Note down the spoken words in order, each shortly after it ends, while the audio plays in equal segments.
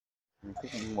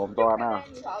Mồm to nào.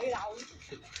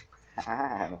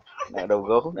 Là đầu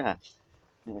gấu nè.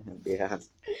 Được,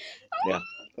 được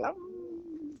lắm.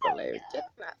 Con này chết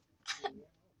ạ.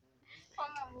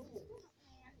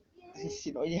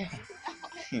 Xin lỗi nha.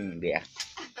 Đẹp.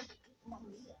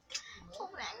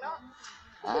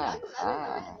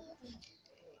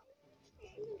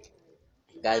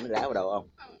 Cay mới đá vào đầu không?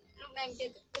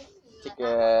 Thích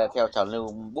theo trào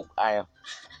lưu búc ai không?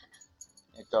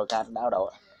 Cho can đá vào đầu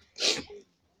ạ.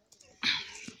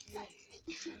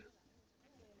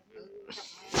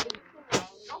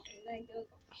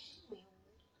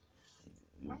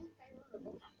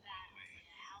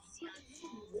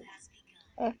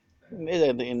 Bây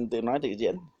giờ tự nói tự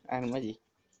diễn, ai nói gì?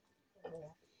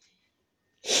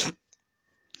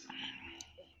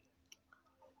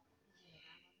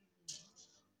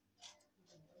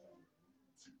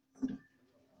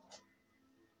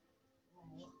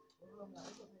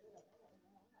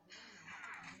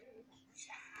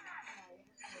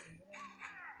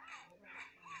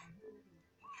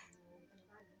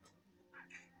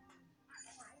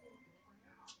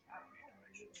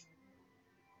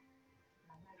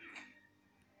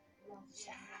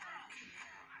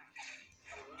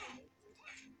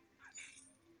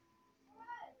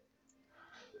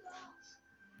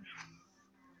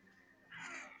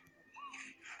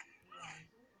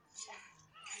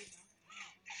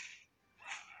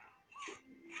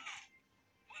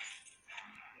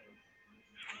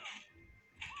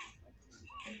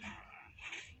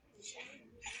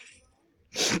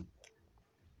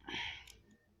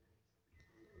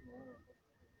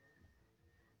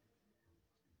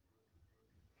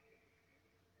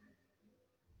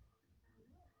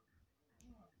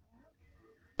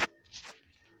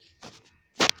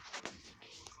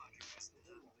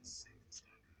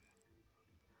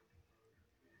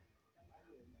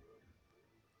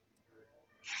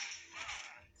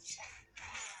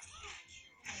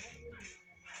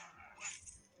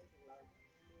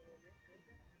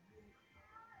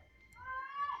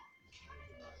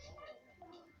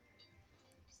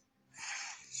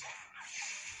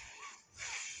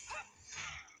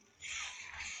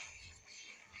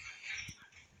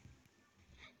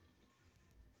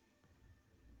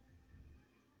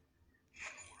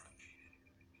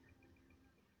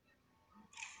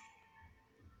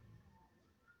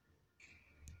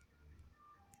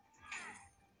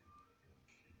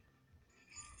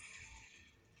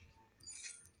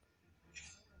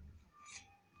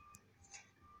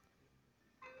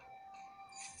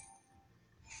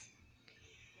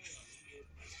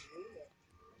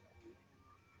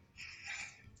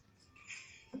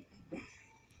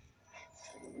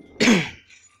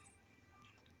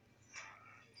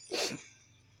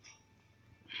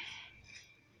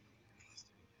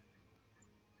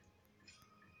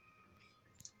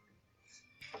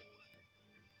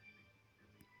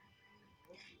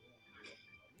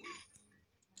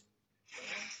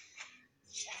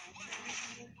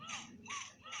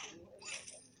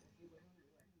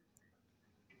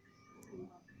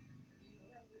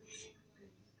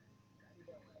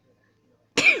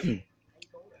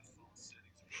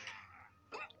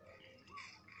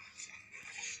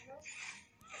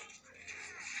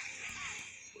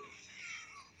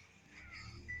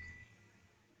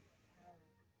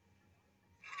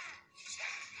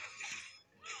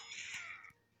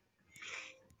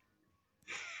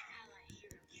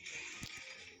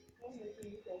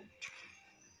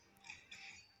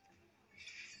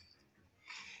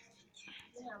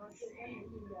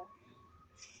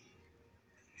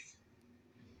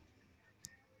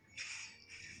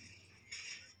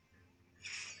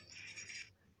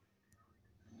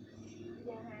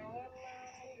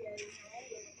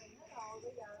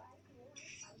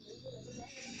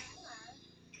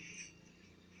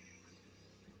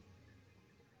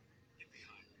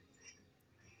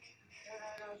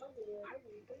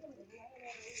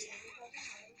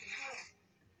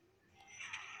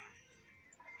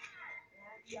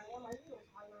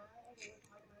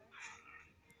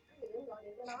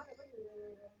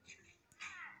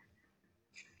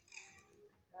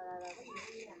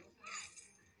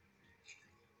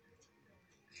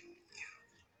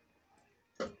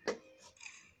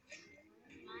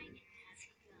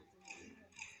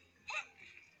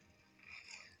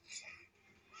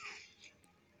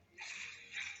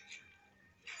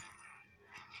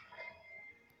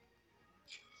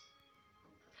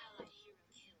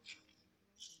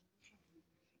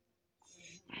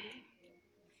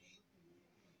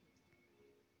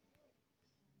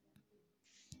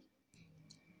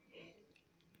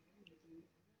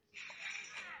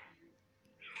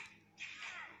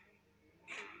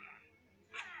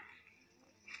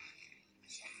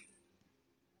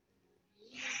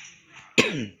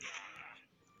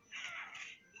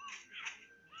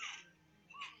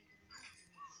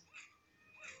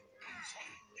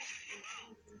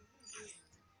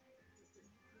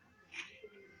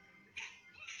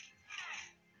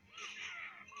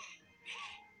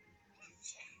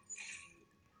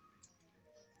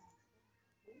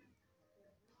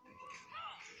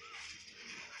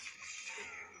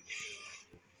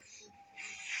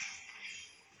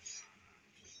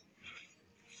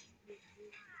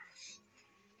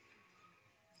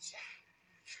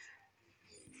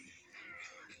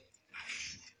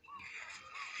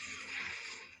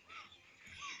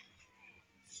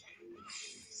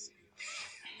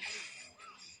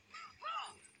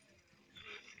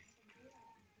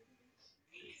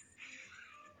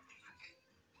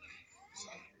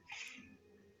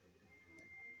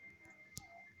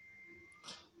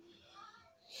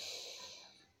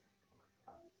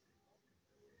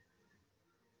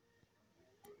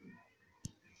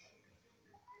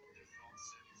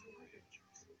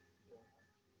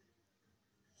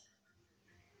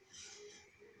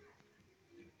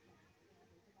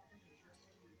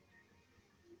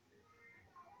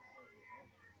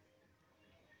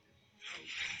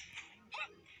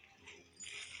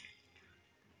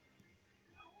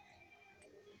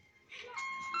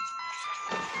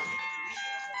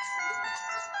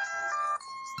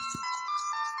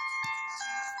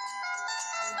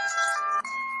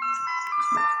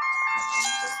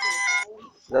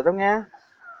 Dạ Tông nghe.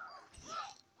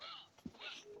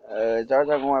 Cháu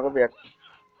ra ngoài có việc.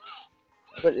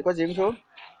 Có gì không chú?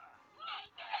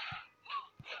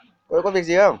 Có việc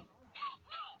gì không?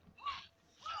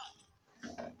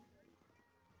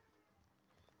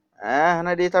 À, hôm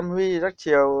nay đi thăm Huy rất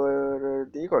chiều,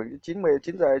 tí khoảng 9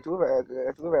 giờ chú về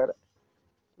đấy.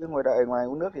 Cứ ngồi đợi ngoài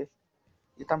uống nước đi.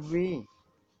 Đi thăm Huy.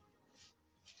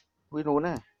 Huy lùn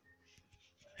này.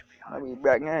 Nó bị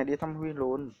bệnh này, đi thăm Huy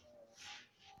lùn.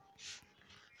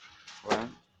 Vâng.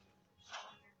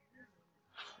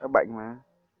 Nó bệnh mà.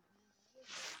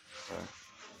 Vâng.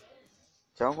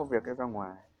 Cháu có việc ra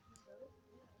ngoài.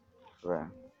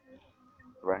 Vâng.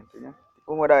 Vâng, chú nhé.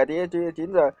 Cô ngồi đợi tí,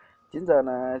 9 giờ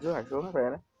là chú Hải xuống về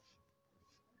đấy.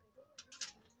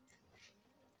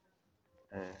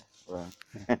 Vâng.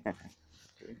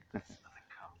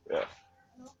 Vâng.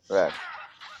 Vâng.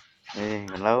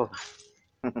 Còn lâu.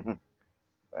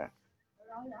 Vâng.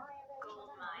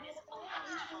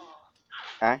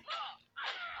 Ai?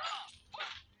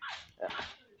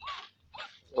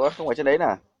 Ủa, không phải trên đấy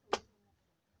nè.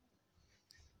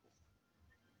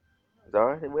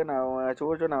 Rồi, thì bữa nào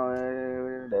chú chỗ nào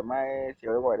để mai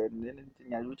chiều gọi đến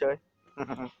nhà chú chơi.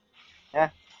 Nhá.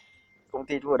 Công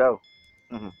ty chú ở đâu?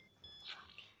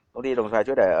 Công ty Đồng Xoài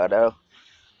chú để ở đâu?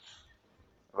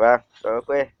 Vâng, ở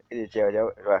quê. Cái gì chiều cháu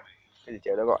vâng. Cái gì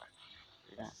chiều cháu gọi.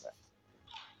 Vâng.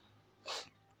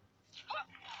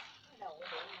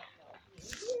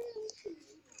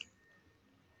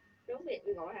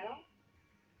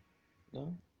 Đó,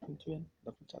 không chuyên,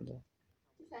 đọc chọn rồi.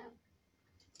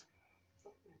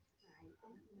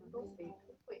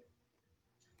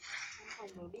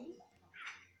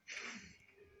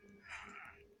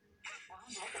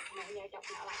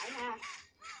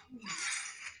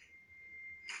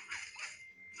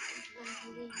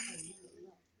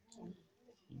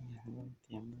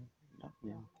 Thèm đắp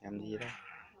nhiều, thèm gì đâu.